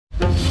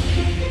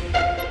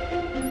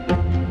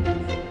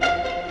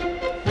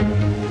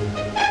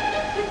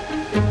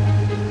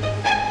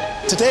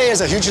Today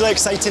is a hugely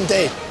exciting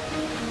day.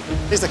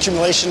 It's the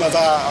accumulation of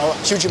a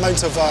huge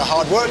amount of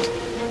hard work.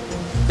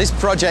 This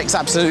project's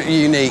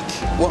absolutely unique.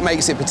 What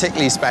makes it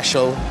particularly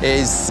special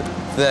is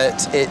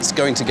that it's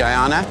going to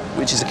Guyana,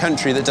 which is a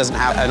country that doesn't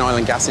have an oil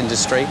and gas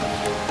industry.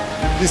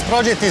 This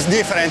project is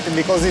different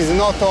because it's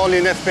not only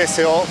an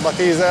FPSO, but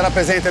it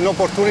represents an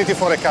opportunity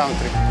for a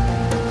country.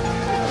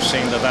 I've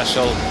seen the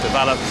vessel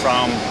develop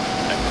from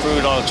a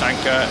crude oil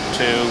tanker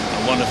to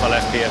a wonderful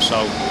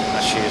FPSO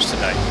as she is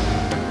today.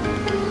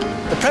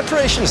 The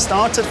preparation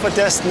started for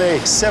Destiny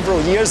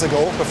several years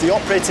ago, with the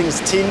operating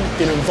team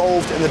being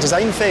involved in the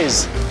design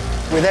phase.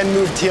 We then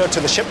moved here to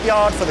the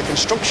shipyard for the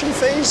construction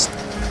phase.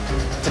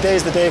 Today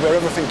is the day where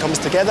everything comes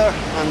together,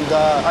 and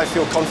I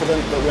feel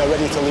confident that we are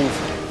ready to leave.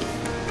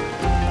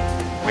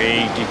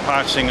 We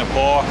depart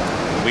Singapore.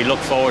 We look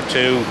forward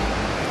to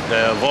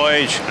the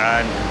voyage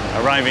and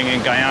arriving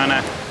in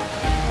Guyana.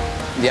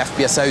 The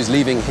FPSO is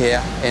leaving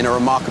here in a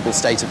remarkable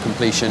state of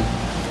completion.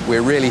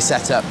 We're really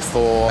set up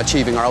for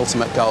achieving our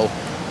ultimate goal,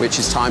 which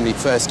is timely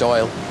first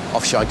oil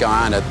offshore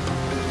Guyana.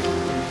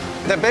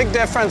 The big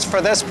difference for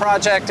this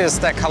project is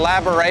the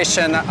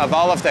collaboration of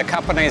all of the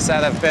companies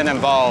that have been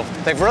involved.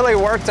 They've really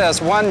worked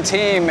as one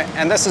team,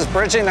 and this is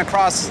bridging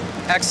across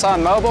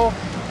ExxonMobil,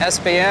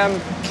 SBM,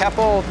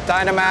 Keppel,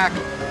 Dynamak.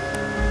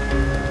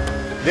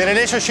 The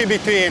relationship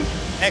between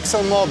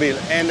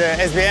ExxonMobil and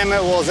SBM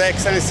was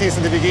excellent since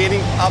the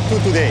beginning up to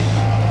today.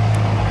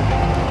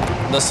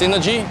 The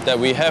synergy that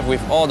we have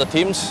with all the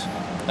teams,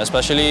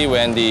 especially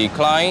when the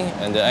client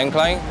and the end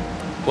client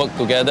work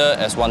together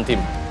as one team.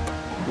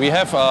 We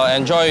have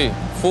enjoyed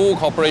full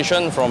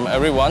cooperation from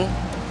everyone,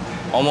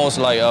 almost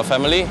like a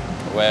family,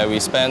 where we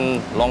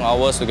spend long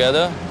hours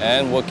together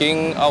and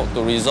working out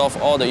to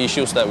resolve all the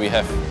issues that we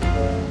have.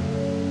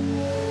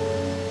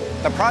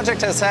 The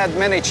project has had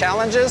many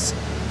challenges,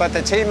 but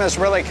the team has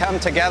really come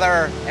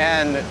together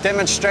and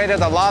demonstrated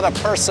a lot of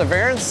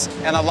perseverance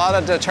and a lot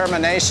of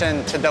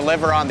determination to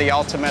deliver on the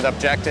ultimate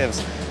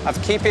objectives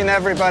of keeping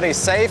everybody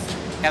safe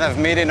and of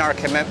meeting our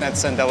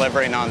commitments and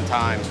delivering on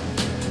time.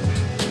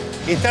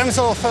 In terms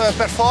of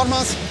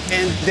performance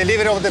and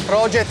delivery of the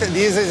project,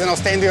 this is an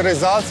outstanding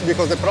result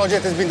because the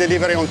project has been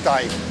delivered on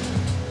time.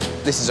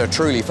 This is a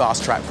truly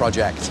fast-track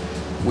project.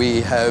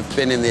 We have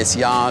been in this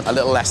yard a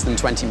little less than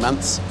 20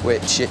 months,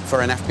 which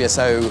for an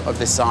FPSO of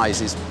this size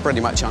is pretty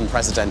much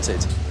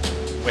unprecedented.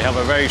 We have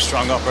a very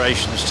strong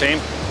operations team.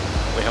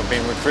 We have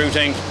been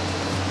recruiting.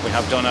 We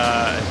have done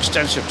an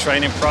extensive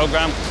training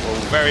program.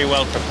 We're very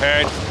well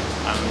prepared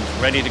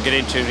and ready to get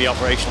into the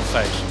operational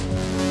phase.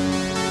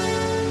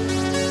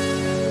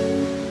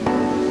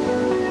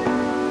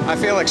 I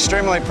feel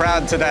extremely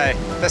proud today.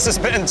 This has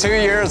been 2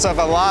 years of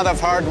a lot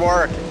of hard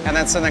work, and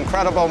it's an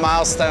incredible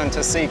milestone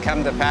to see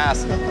come to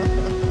pass.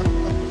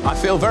 I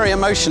feel very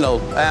emotional.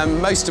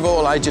 Most of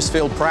all, I just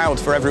feel proud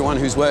for everyone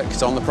who's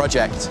worked on the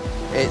project.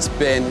 It's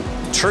been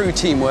true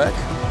teamwork.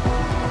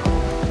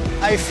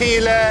 I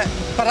feel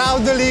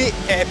proudly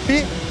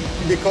happy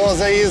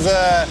because it is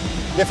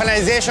the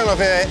finalization of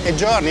a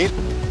journey.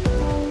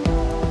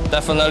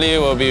 Definitely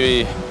will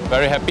be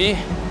very happy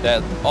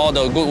that all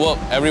the good work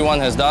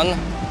everyone has done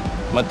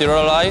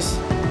materialize.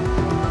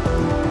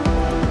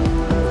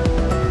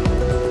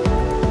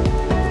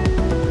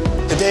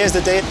 Today is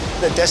the day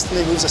that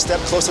Destiny moves a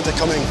step closer to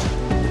coming.